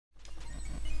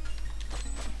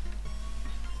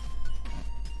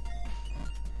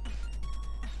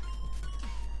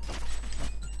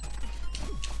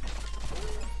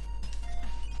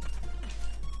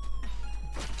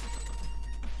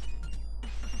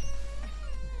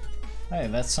Hey,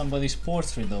 that's somebody's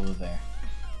portrait over there.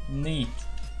 Neat.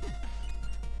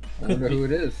 I wonder who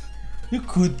it is. It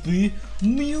could be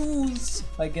Muse,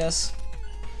 I guess.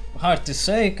 Hard to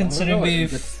say, considering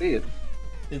we've see it.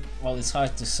 Well, it's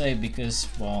hard to say because,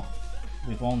 well,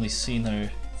 we've only seen her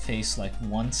face like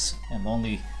once and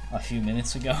only a few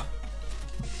minutes ago.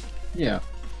 Yeah.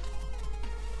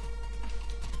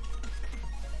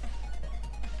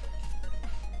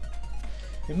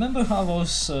 Remember how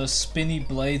those spinny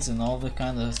blades and all the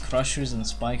kind of crushers and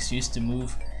spikes used to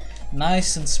move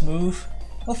nice and smooth?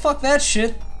 Well, fuck that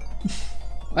shit.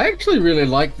 I actually really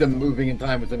like them moving in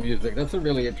time with the music. That's a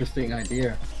really interesting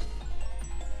idea.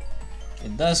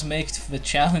 It does make the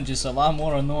challenges a lot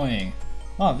more annoying.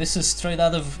 Oh, this is straight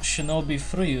out of Shinobi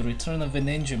 3, Return of the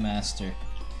Ninja Master.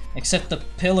 Except the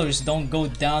pillars don't go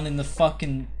down in the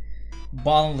fucking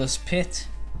bottomless pit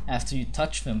after you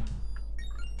touch them.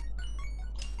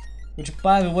 Which,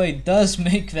 by the way, does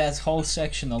make that whole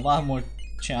section a lot more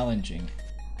challenging.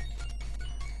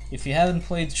 If you haven't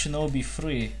played Shinobi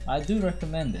 3, I do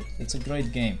recommend it. It's a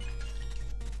great game.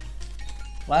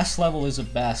 Last level is a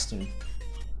bastard.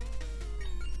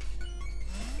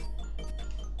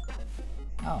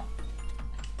 Ow.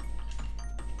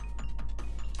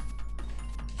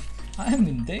 I am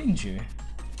in danger.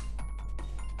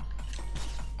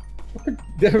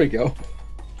 There we go.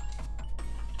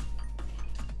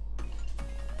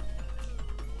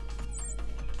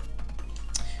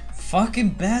 Fucking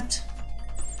bat.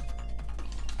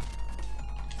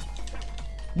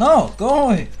 No, go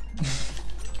away.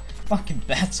 Fucking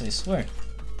bats, I swear.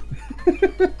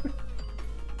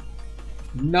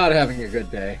 Not having a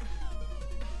good day.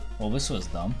 Well, this was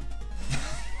dumb.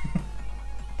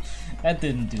 That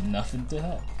didn't do nothing to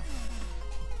help.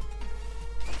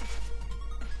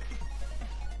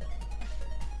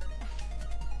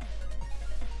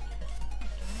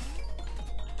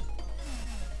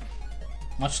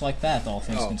 Much like that, all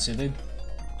things considered.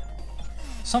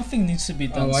 Something needs to be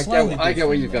done slightly different. I get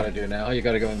what you've got to do now. You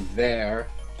got to go in there.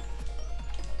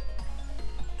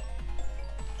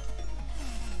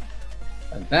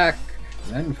 And back,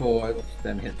 then forward,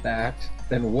 then hit that,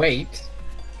 then wait.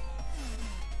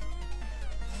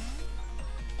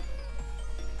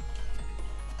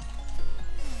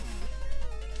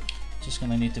 Just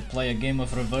gonna need to play a game of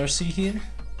reversey here,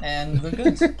 and we're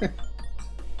good.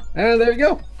 And there you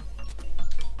go.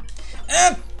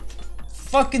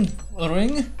 Fucking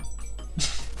ring.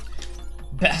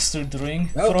 Bastard ring.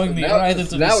 Throwing me right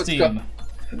into the steam.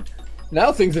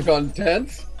 Now things have gone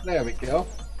tense. There we go.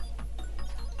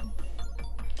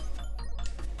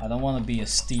 I don't want to be a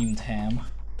steamed ham.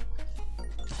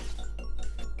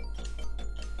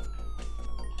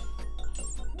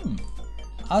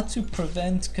 How to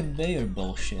prevent conveyor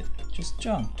bullshit. Just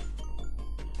jump.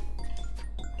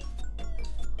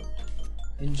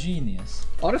 Ingenious.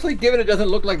 Honestly, given it doesn't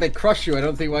look like they crush you, I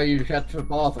don't see why you had to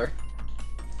bother.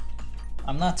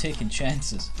 I'm not taking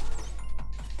chances.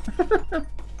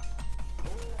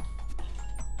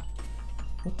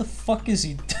 What the fuck is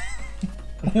he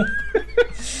doing?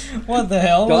 What the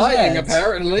hell was that? Dying,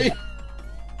 apparently.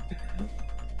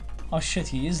 Oh shit,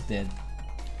 he is dead.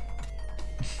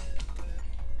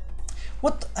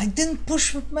 What? I didn't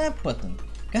push the map button.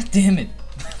 God damn it.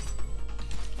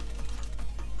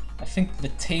 I think the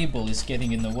table is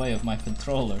getting in the way of my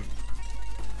controller.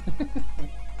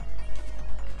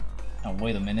 Oh,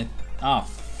 wait a minute. Ah,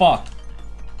 fuck.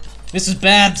 This is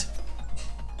bad.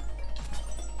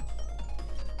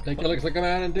 Take your legs like a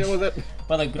man and deal with it.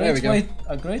 But a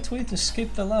great way to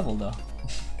skip the level, though.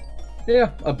 Yeah,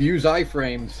 abuse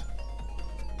iframes.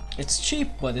 It's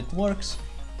cheap, but it works.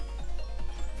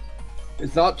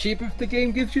 It's not cheap if the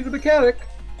game gives you the mechanic.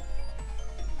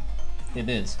 It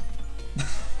is.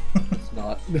 It's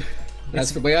not.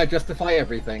 That's the way I justify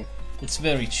everything. It's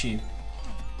very cheap.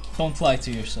 Don't lie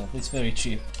to yourself, it's very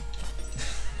cheap.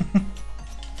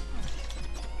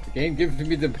 The game gives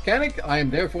me the mechanic, I am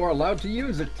therefore allowed to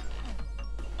use it.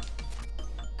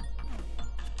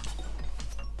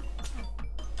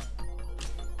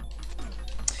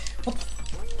 What?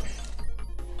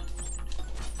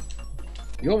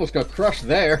 You almost got crushed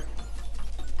there.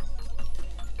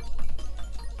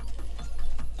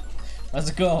 Let's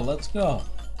go, let's go.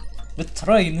 The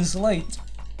train is late.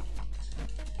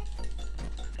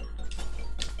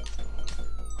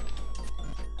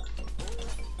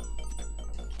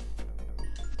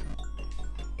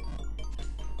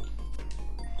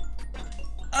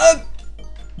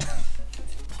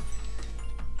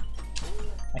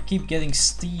 I keep getting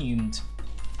steamed.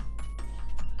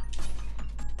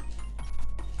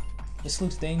 This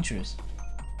looks dangerous.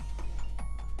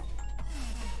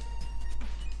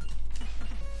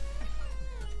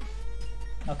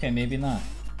 Okay, maybe not.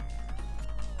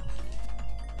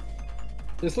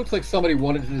 This looks like somebody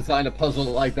wanted to design a puzzle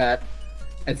like that,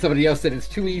 and somebody else said it's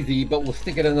too easy, but we'll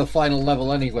stick it in the final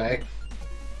level anyway.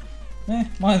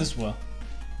 Might as well.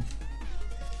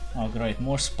 Oh great,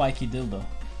 more spiky dildo.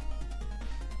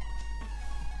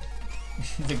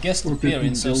 The guest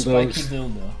appearance of Spiky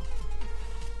Dildo.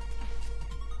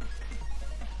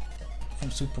 From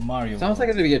Super Mario Sounds like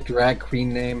it'd be a drag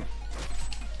queen name.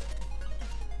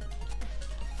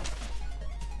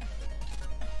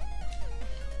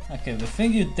 Okay, the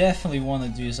thing you definitely want to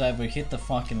do is either hit the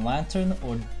fucking lantern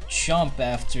or jump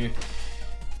after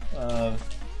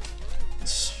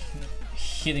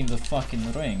hitting the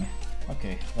fucking ring.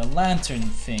 Okay, the lantern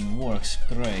thing works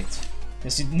great.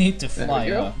 Because you need to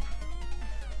fly up.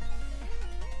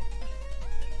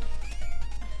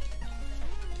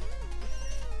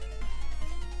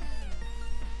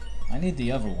 I need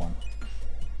the other one.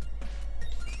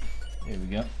 Here we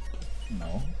go.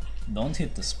 No, don't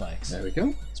hit the spikes. There we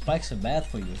go. Spikes are bad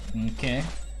for you. Okay.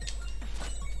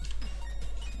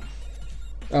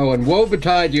 Oh, and woe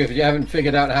betide you if you haven't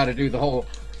figured out how to do the whole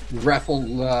grapple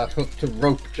hook to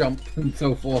rope jump and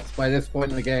so forth by this point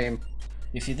in the game.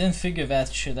 If you didn't figure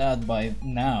that shit out by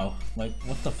now, like,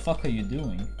 what the fuck are you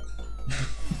doing?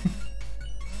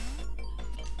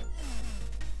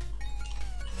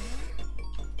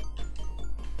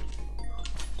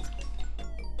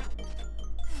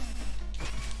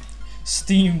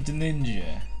 Steamed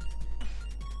Ninja.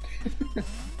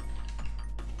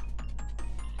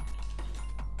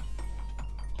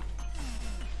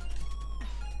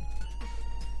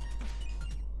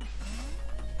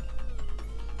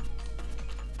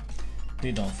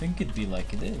 They don't think it'd be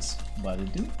like it is, but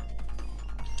it do.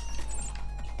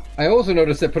 I also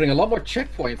noticed they're putting a lot more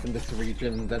checkpoints in this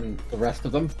region than the rest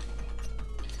of them.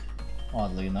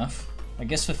 Oddly enough. I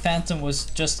guess the Phantom was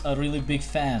just a really big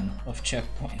fan of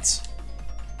checkpoints.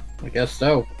 I guess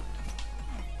so.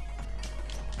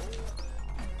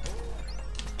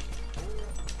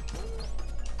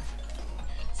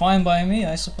 Fine by me,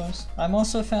 I suppose. I'm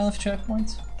also a fan of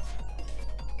checkpoints.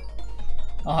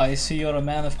 Oh, I see you're a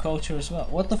man of culture as well.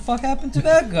 What the fuck happened to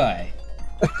that guy?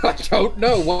 I don't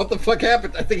know. What the fuck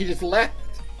happened? I think he just left.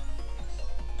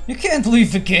 You can't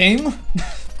leave the game.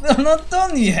 They're not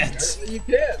done yet. Apparently you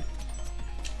can.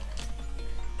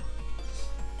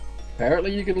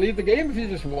 Apparently you can leave the game if you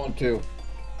just want to.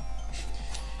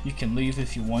 You can leave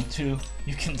if you want to.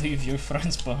 You can leave your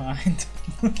friends behind.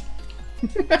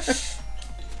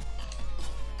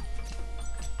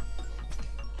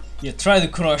 Yeah, try to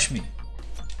crush me.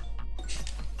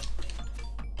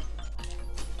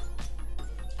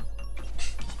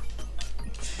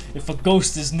 If a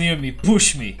ghost is near me,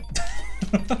 push me.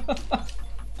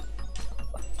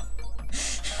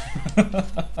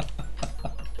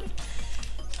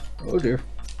 Oh dear.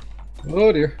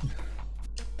 Oh dear.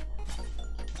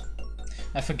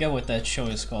 I forget what that show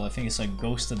is called. I think it's like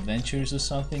Ghost Adventures or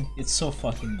something. It's so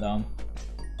fucking dumb.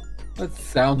 That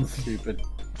sounds stupid.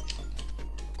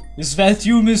 Is that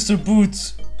you, Mr.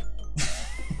 Boots?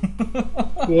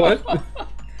 What?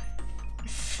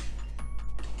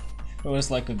 There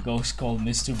was like a ghost called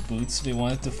Mr. Boots. They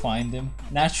wanted to find him.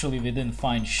 Naturally, they didn't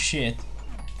find shit,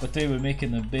 but they were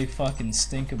making a big fucking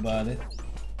stink about it.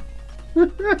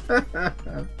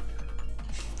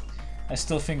 I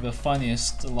still think the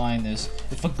funniest line is,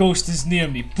 if a ghost is near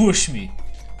me, push me.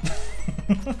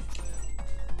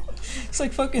 It's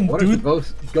like fucking what dude. If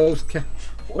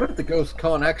what if the ghost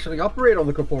can't actually operate on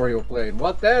the corporeal plane?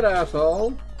 What that,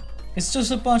 asshole? It's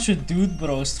just a bunch of dude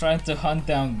bros trying to hunt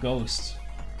down ghosts.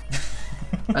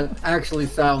 That actually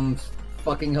sounds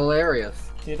fucking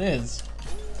hilarious. It is.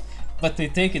 But they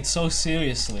take it so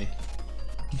seriously.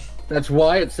 That's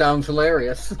why it sounds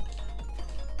hilarious.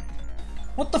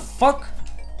 What the fuck?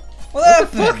 What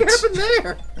What the happened? fuck happened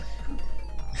there?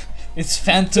 It's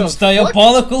Phantom's The fuck?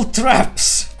 diabolical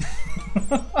traps!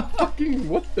 Fucking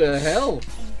what the hell?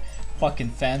 Fucking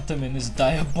Phantom and his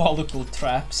diabolical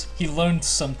traps. He learned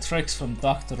some tricks from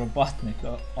Dr.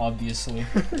 Robotnik, obviously.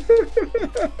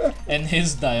 And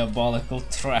his diabolical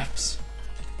traps.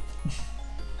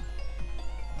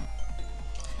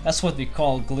 That's what we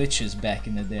call glitches back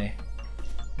in the day.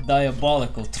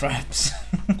 Diabolical traps.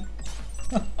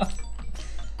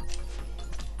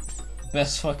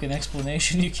 Best fucking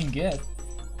explanation you can get.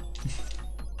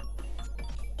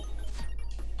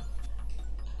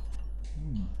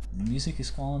 The music is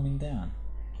calming down.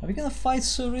 Are we gonna fight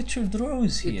Sir Richard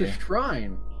Rose here? It's a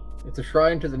shrine. It's a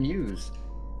shrine to the muse.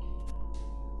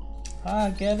 Ah,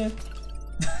 get it?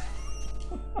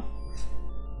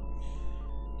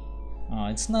 Oh,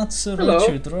 it's not Sir Hello.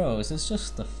 Richard Rose, it's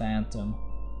just the Phantom.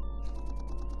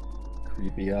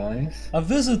 Creepy eyes. A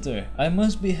visitor! I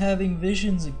must be having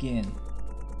visions again.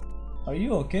 Are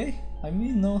you okay? I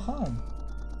mean no harm.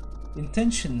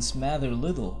 Intentions matter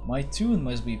little. My tune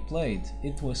must be played.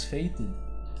 It was fated.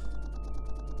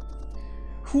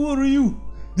 Who are you?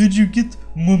 Did you get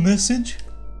my message?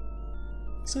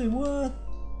 Say what?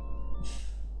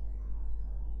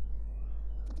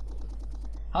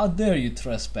 How dare you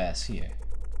trespass here?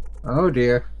 Oh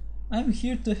dear. I'm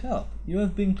here to help. You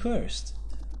have been cursed.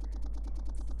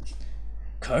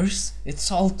 Curse?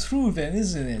 It's all true then,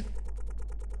 isn't it?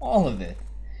 All of it.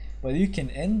 Well, you can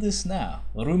end this now.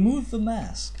 Remove the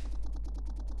mask.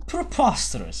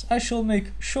 Preposterous! I shall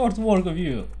make short work of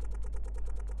you.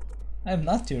 I am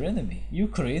not your enemy. You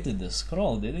created the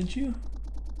scroll, didn't you?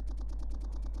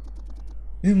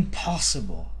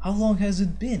 Impossible. How long has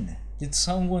it been? Did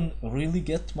someone really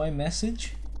get my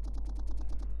message?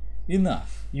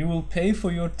 Enough. You will pay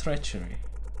for your treachery.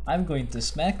 I'm going to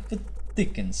smack the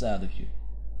dickens out of you.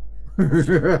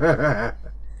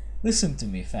 Listen to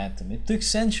me, Phantom. It took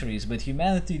centuries, but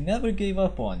humanity never gave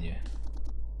up on you.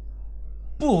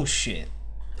 Bullshit.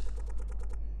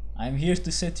 I'm here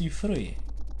to set you free.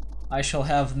 I shall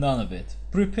have none of it.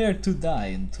 Prepare to die,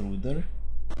 intruder.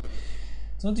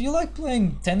 So do you like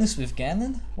playing tennis with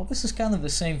Ganon? Well, this is kind of the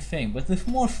same thing, but with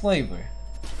more flavor.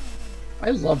 I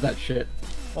love that shit.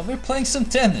 Well, we're playing some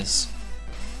tennis.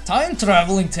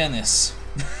 Time-traveling tennis.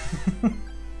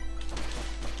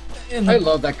 I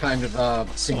love that kind of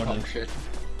Sort ping-pong of. shit.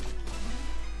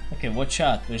 Okay, watch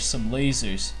out. There's some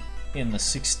lasers in the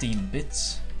 16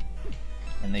 bits.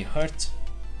 And they hurt.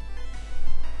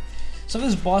 So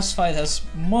this boss fight has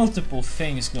multiple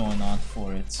things going on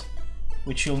for it,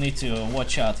 which you'll need to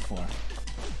watch out for.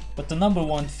 But the number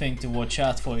one thing to watch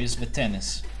out for is the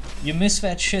tennis. You miss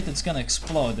that shit, it's gonna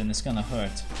explode and it's gonna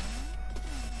hurt.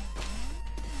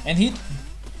 And he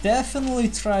definitely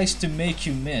tries to make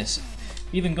you miss,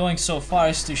 even going so far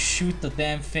as to shoot the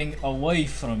damn thing away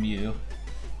from you.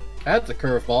 That's a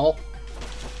curveball.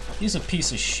 He's a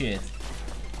piece of shit.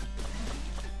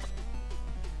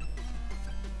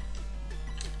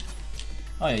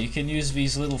 Oh yeah, you can use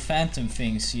these little phantom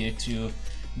things here to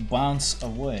bounce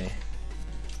away.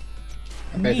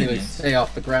 And basically stay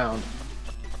off the ground.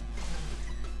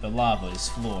 The lava is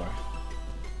floor.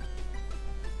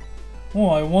 Oh,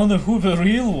 I wonder who the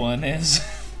real one is.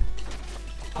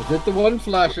 Is it the one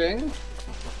flashing?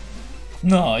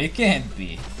 No, it can't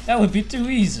be. That would be too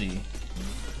easy.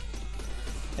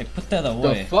 Hey, put that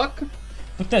away. The fuck?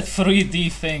 Put that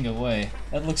 3D thing away.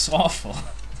 That looks awful.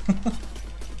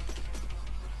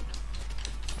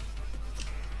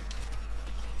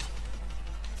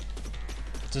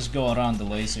 Just go around the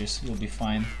lasers, you'll be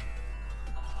fine.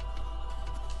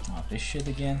 Oh, this shit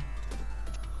again.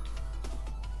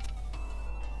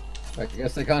 I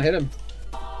guess they can't hit him.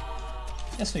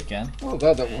 Yes, we can. Oh,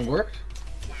 glad that one worked.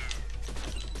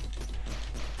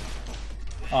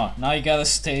 Oh, now you gotta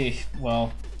stay,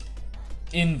 well,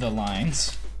 in the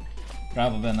lines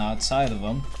rather than outside of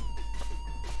them.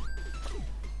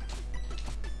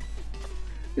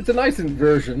 It's a nice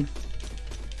inversion.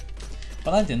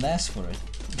 But I didn't ask for it.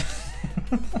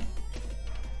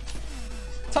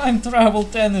 Time travel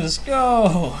tennis,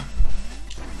 go!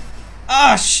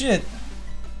 Ah, shit!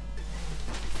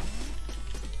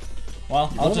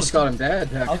 Well, I'll just got him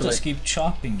dead. Actually, I'll just keep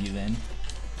chopping you then.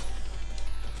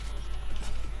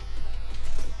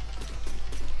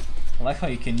 I like how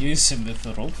you can use him with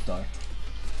the rope dart.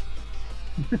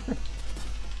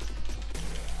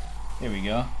 Here we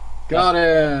go. Got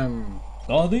him.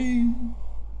 Got him.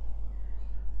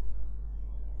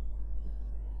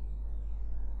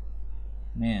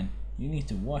 Man, you need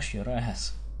to wash your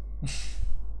ass.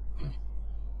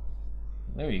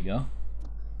 There you go.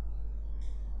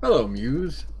 Hello,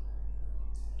 Muse.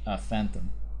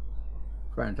 Phantom.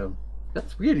 Phantom.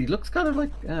 That's weird. He looks kind of like.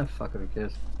 Ah, fuck it, who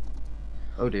cares?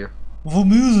 Oh dear. The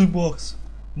music box!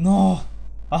 No!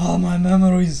 All my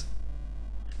memories!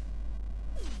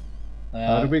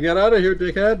 How do we get out of here,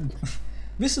 dickhead?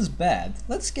 This is bad.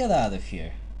 Let's get out of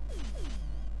here.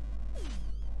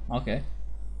 Okay.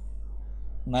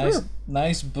 Nice, Sure.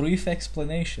 nice brief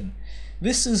explanation.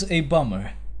 This is a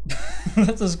bummer.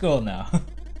 Let us go now.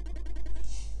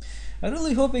 I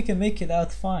really hope I can make it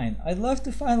out fine. I'd love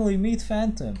to finally meet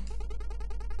Phantom.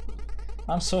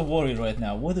 I'm so worried right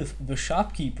now. What if the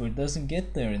shopkeeper doesn't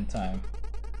get there in time?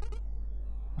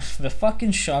 The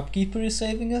fucking shopkeeper is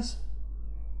saving us?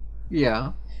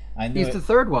 Yeah. I knew He's the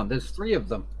third one. There's 3 of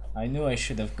them. I knew I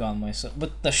should have gone myself.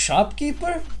 But the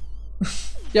shopkeeper?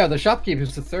 Yeah, the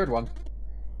shopkeeper's the third one.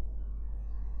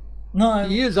 No,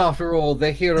 He is, after all,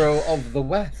 the hero of the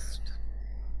West.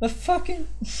 the fucking...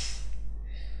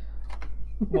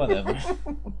 Whatever.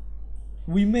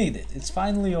 We made it. It's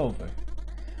finally over.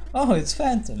 Oh, it's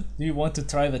Phantom. Do you want to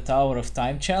try the Tower of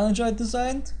Time challenge I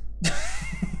designed?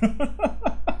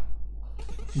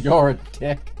 You're a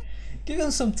dick. Give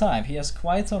him some time. He has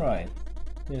quite alright.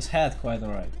 He has had quite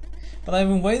alright. But I've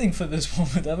been waiting for this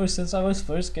moment ever since I was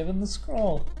first given the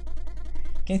scroll.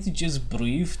 Can't you just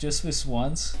breathe just this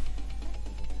once?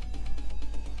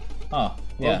 Oh,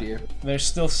 yeah. Oh dear. There's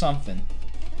still something.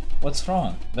 What's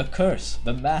wrong? The curse.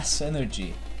 The mass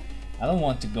energy. I don't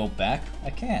want to go back. I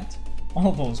can't.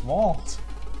 All those walls.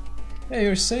 Hey,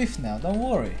 you're safe now. Don't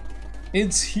worry.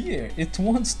 It's here. It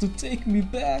wants to take me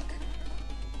back.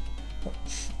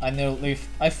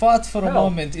 I thought for a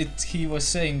moment he was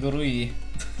saying Rui.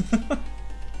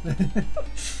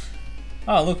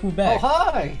 Oh, look who's back. Oh,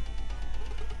 hi!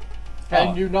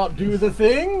 Can you not do the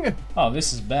thing? Oh,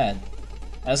 this is bad.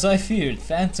 As I feared,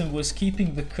 Phantom was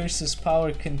keeping the curse's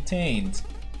power contained.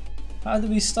 How do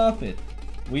we stop it?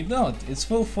 We don't. Its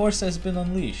full force has been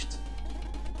unleashed.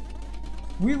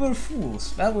 We were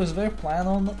fools. That was their plan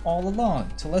all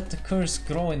along, to let the curse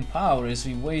grow in power as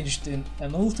we waged in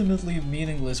an ultimately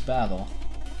meaningless battle.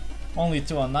 Only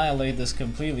to annihilate us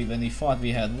completely when he thought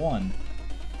we had won.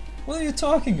 What are you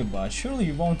talking about? Surely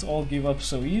you won't all give up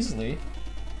so easily.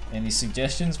 Any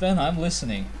suggestions, Ben? I'm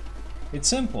listening. It's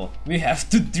simple. We have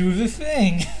to do the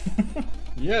thing!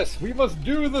 Yes, we must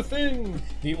do the thing!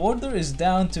 The order is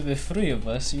down to the three of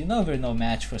us. You know we're no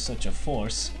match for such a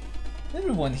force.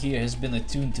 Everyone here has been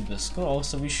attuned to the scroll,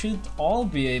 so we should all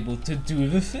be able to do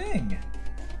the thing.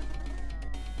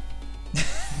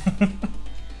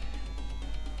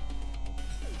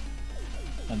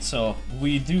 And so,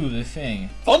 we do the thing.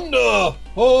 Thunder!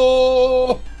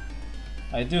 Oh!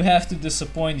 I do have to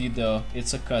disappoint you though,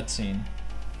 it's a cutscene.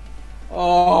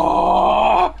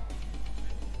 Oh!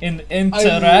 An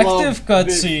interactive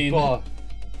cutscene!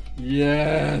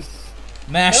 Yes!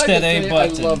 Mash that A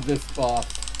button. I love this boss.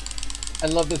 I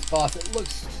love this boss. It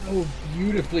looks so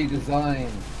beautifully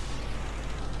designed.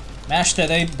 Mash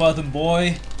that A button,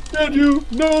 boy. Did you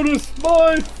notice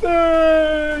my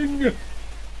thing?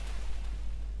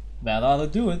 That ought to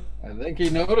do it. I think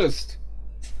he noticed.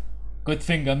 Good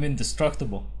thing I'm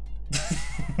indestructible.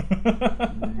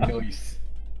 Nice.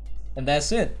 And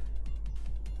that's it.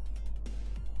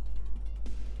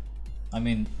 I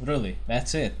mean, really,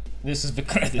 that's it. This is the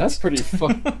credits. That's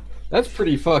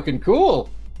pretty fucking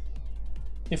cool.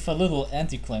 If a little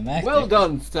anticlimactic. Well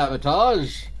done,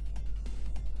 Sabotage.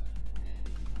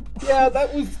 Yeah,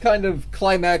 that was kind of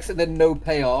climax and then no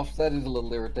payoff. That is a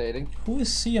little irritating. Who is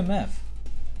CMF?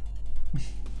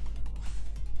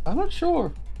 I'm not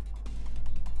sure.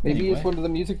 Maybe Anyway. he's one of the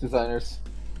music designers.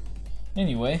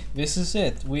 Anyway, this is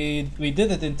it. We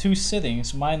did it in 2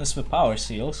 sittings, minus the power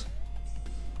seals.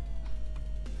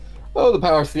 Oh, the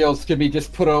power seals can be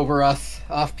just put over us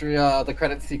after the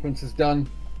credit sequence is done.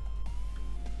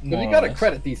 But More you or gotta less.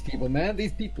 credit these people, man.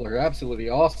 These people are absolutely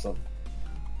awesome.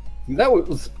 That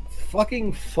was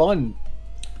fucking fun.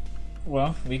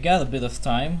 Well, we got a bit of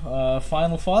time.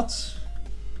 Final thoughts?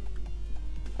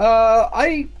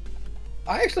 I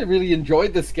actually really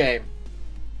enjoyed this game.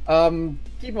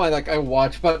 Keep in mind, like, I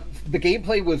watched, but the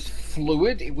gameplay was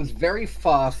fluid. It was very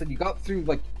fast, and you got through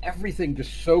like everything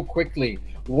just so quickly.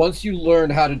 Once you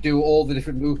learned how to do all the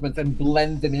different movements and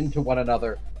blend them into one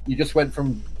another, you just went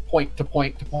from point to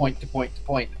point to point to point to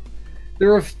point. There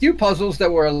were a few puzzles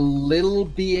that were a little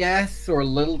BS or a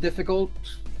little difficult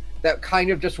that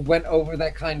kind of just went over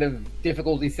that kind of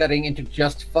difficulty setting into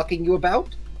just fucking you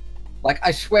about. Like,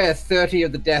 I swear 30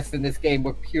 of the deaths in this game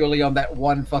were purely on that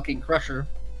one fucking crusher.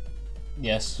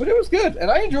 Yes. But it was good,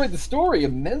 and I enjoyed the story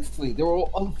immensely. There were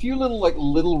a few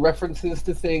little references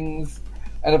to things,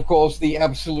 and of course the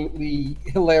absolutely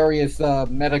hilarious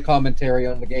meta commentary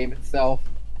on the game itself.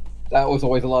 That was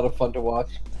always a lot of fun to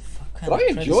watch. But I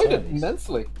enjoyed it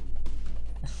immensely.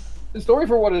 The story,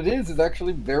 for what it is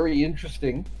actually very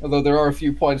interesting, although there are a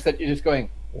few points that you're just going,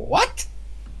 what?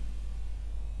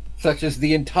 Such as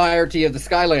the entirety of the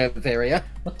Skylands area.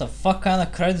 What the fuck kind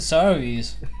of credits are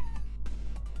these?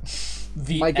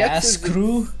 The My guess ass is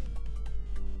crew?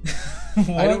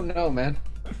 I don't know, man.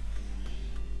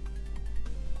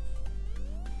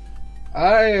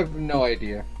 I have no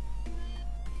idea.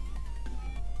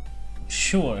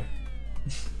 Sure.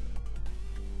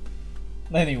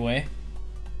 Anyway.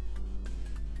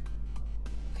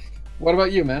 What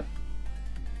about you, man?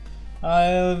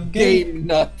 Game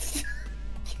nuts.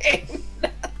 Game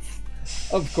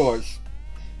nuts. Of course.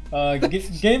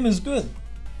 Game is good.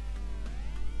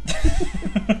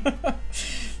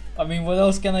 I mean, what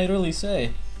else can I really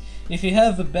say? If you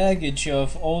have the baggage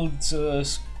of old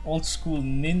old school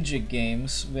ninja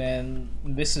games, then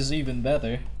this is even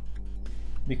better.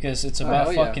 Because it's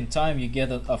about fucking time you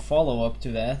get a follow-up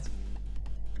to that.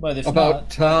 But if about not...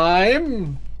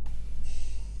 time?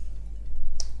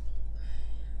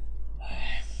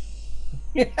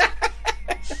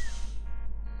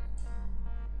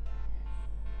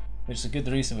 Which is a good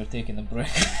reason we're taking a break.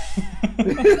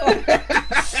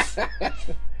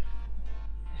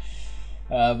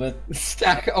 But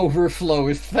Stack Overflow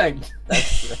is thanked.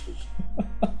 That's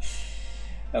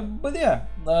right. but yeah,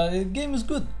 the game is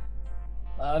good.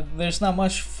 There's not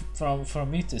much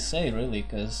from me to say really,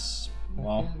 because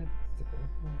well,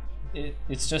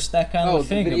 it's just that kind of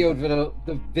thing.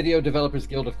 The Video Developers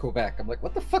Guild of Quebec. I'm like,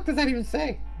 what the fuck does that even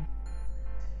say?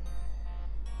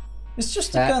 It's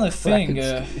just the kind of thing.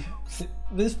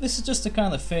 This is just the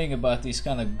kind of thing about these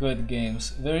kind of good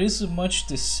games. There isn't much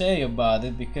to say about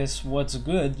it because what's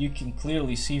good you can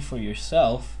clearly see for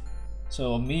yourself.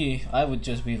 So me, I would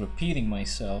just be repeating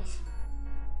myself.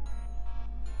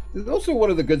 There's also one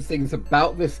of the good things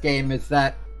about this game is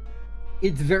that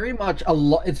it's very much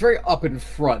it's very up in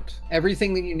front.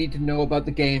 Everything that you need to know about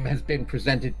the game has been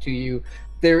presented to you.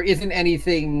 There isn't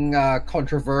anything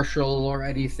controversial or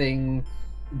anything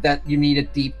that you need a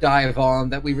deep dive on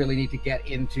that we really need to get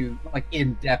into, like,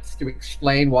 in depth to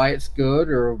explain why it's good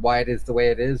or why it is the way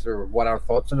it is or what our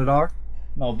thoughts on it are.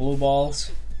 No blue balls.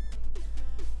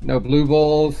 No blue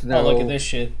balls. No. Oh, look at this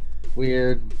shit.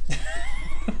 Weird. It's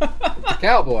a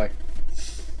cowboy.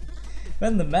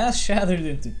 When the mass shattered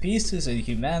into pieces and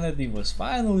humanity was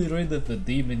finally rid of the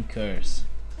demon curse.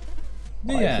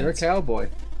 The Why is end. there a cowboy?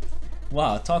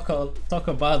 Wow, talk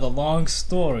about a long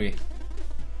story.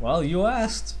 Well, you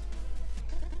asked.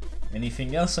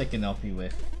 Anything else I can help you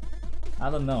with?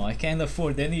 I don't know, I can't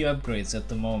afford any upgrades at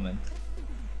the moment.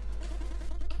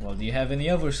 Well, do you have any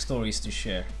other stories to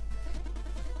share?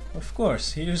 Of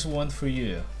course, here's one for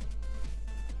you.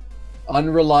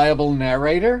 Unreliable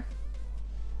narrator?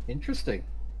 Interesting.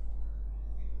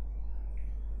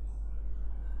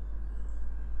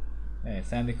 Hey,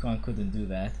 Famicom couldn't do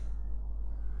that.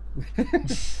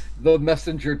 The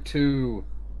Messenger 2.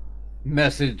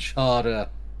 Message harder.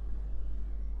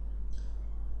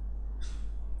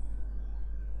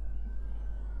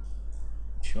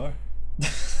 Sure.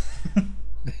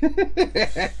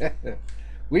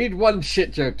 We need one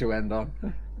shit joke to end on.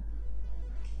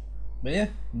 But yeah,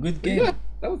 good game. Yeah,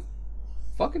 that was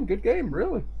a fucking good game,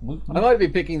 really. Good, I might be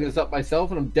picking this up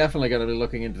myself, and I'm definitely going to be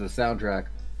looking into the soundtrack.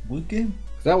 good game.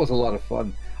 That was a lot of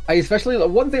fun.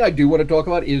 One thing I do want to talk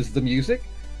about is the music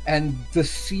and the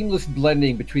seamless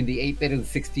blending between the 8-bit and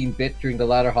the 16-bit during the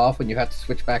latter half when you had to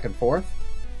switch back and forth.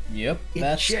 Yep, It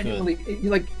that's genuinely,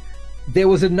 good. there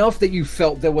was enough that you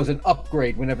felt there was an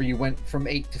upgrade whenever you went from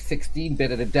 8 to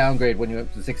 16-bit and a downgrade when you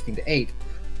went from 16 to 8.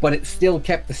 But it still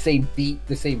kept the same beat,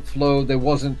 the same flow. There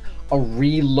wasn't a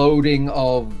reloading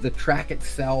of the track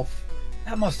itself.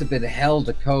 That must have been hell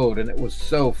to code, and it was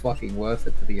so fucking worth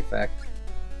it for the effect.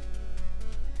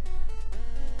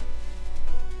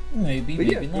 Maybe, But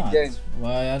maybe yeah, not. good game.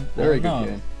 Well, I Very don't good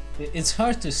know. game. It's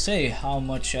hard to say how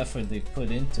much effort they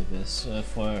put into this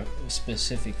for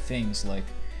specific things like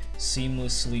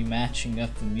seamlessly matching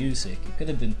up the music. It could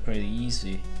have been pretty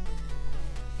easy,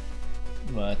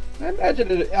 but I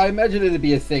imagine it'd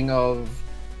be a thing of,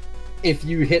 if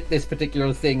you hit this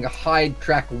particular thing, hide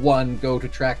track 1, go to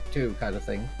track 2 kind of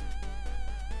thing.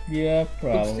 yeah, But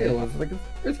probably. still,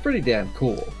 it's pretty damn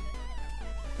cool.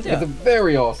 Yeah. It's a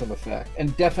very awesome effect,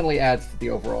 and definitely adds to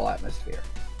the overall atmosphere.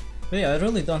 But yeah, I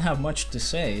really don't have much to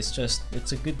say. It's just,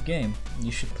 it's a good game.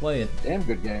 You should play it. Damn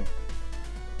good game.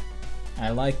 I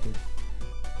liked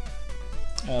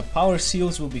it. Power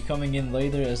Seals will be coming in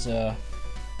later as a,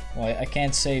 well, I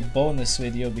can't say bonus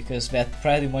video because that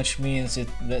pretty much means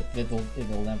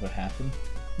it'll never happen.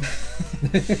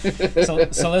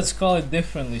 so let's call it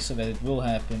differently so that it will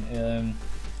happen.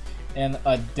 An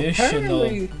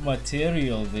additional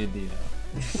material video.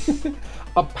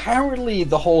 Apparently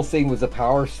the whole thing was the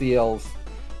power seals.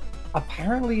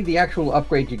 Apparently the actual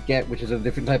upgrade you get, which is a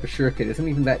different type of shuriken, isn't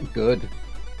even that good.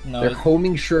 No, They're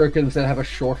homing shurikens that have a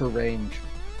shorter range.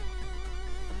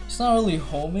 it's not really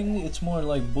homing, it's more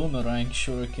like boomerang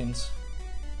shurikens.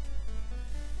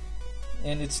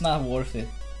 And it's not worth it.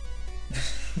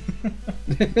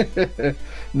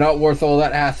 Not worth all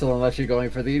that hassle unless you're going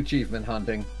for the achievement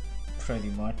hunting. Pretty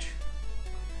much.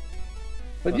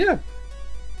 But yeah,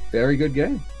 very good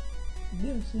game.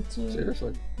 Yes, it's a...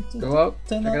 Seriously. it's a Go out,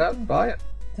 10 check it out out, of 10. buy it.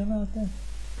 10 out of 10.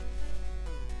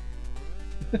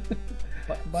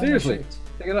 Buy my Seriously, shirts.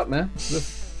 pick it up, man.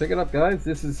 Just pick it up, guys.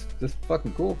 This is just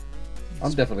fucking cool.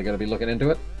 I'm definitely going to be looking into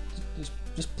it.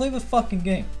 Just play the fucking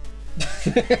game.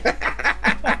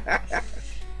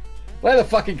 Play the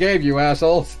fucking game, you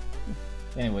assholes.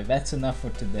 Anyway, that's enough for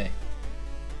today.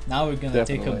 Now we're gonna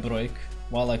take a Definitely. break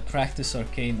while I practice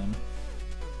Arcanum.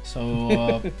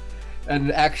 So,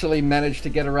 And actually manage to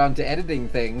get around to editing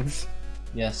things.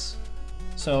 yes.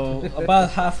 So, about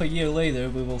half a year later,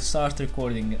 we will start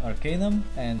recording Arcanum,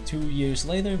 and 2 years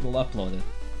later, we'll upload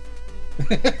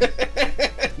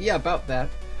it. Yeah, about that.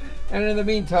 And in the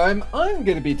meantime, I'm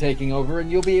going to be taking over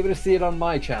and you'll be able to see it on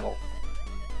my channel.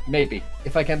 Maybe,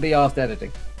 if I can be asked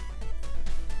editing.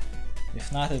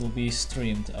 If not, it'll be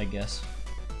streamed, I guess.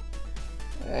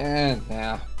 And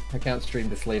nah, I can't stream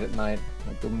this late at night.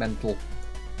 I go mental.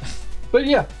 But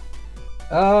yeah,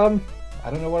 I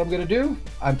don't know what I'm going to do.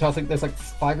 I'm tossing, there's like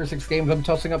 5 or 6 games I'm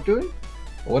tossing up doing.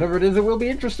 Whatever it is, it will be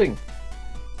interesting.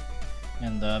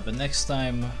 And the next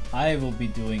time I will be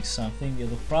doing something,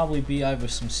 it'll probably be either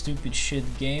some stupid shit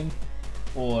game,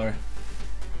 or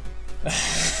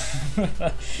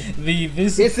the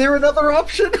visit, Is there another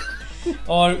option?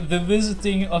 or the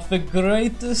visiting of the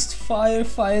greatest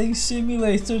firefighting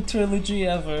simulator trilogy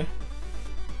ever.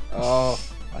 Oh,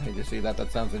 I hate to see that.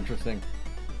 That sounds interesting.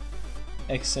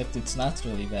 Except it's not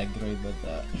really that great,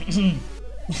 but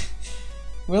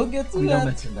we'll get to We that. don't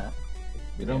mention that.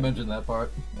 We don't mention that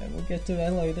part. Yeah, we'll get to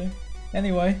that later.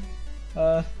 Anyway,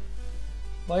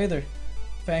 later.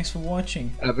 Thanks for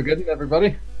watching. Have a good one,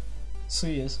 everybody.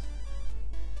 See yous.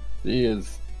 He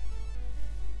is.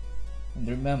 And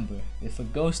remember, if a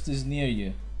ghost is near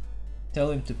you,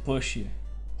 tell him to push you.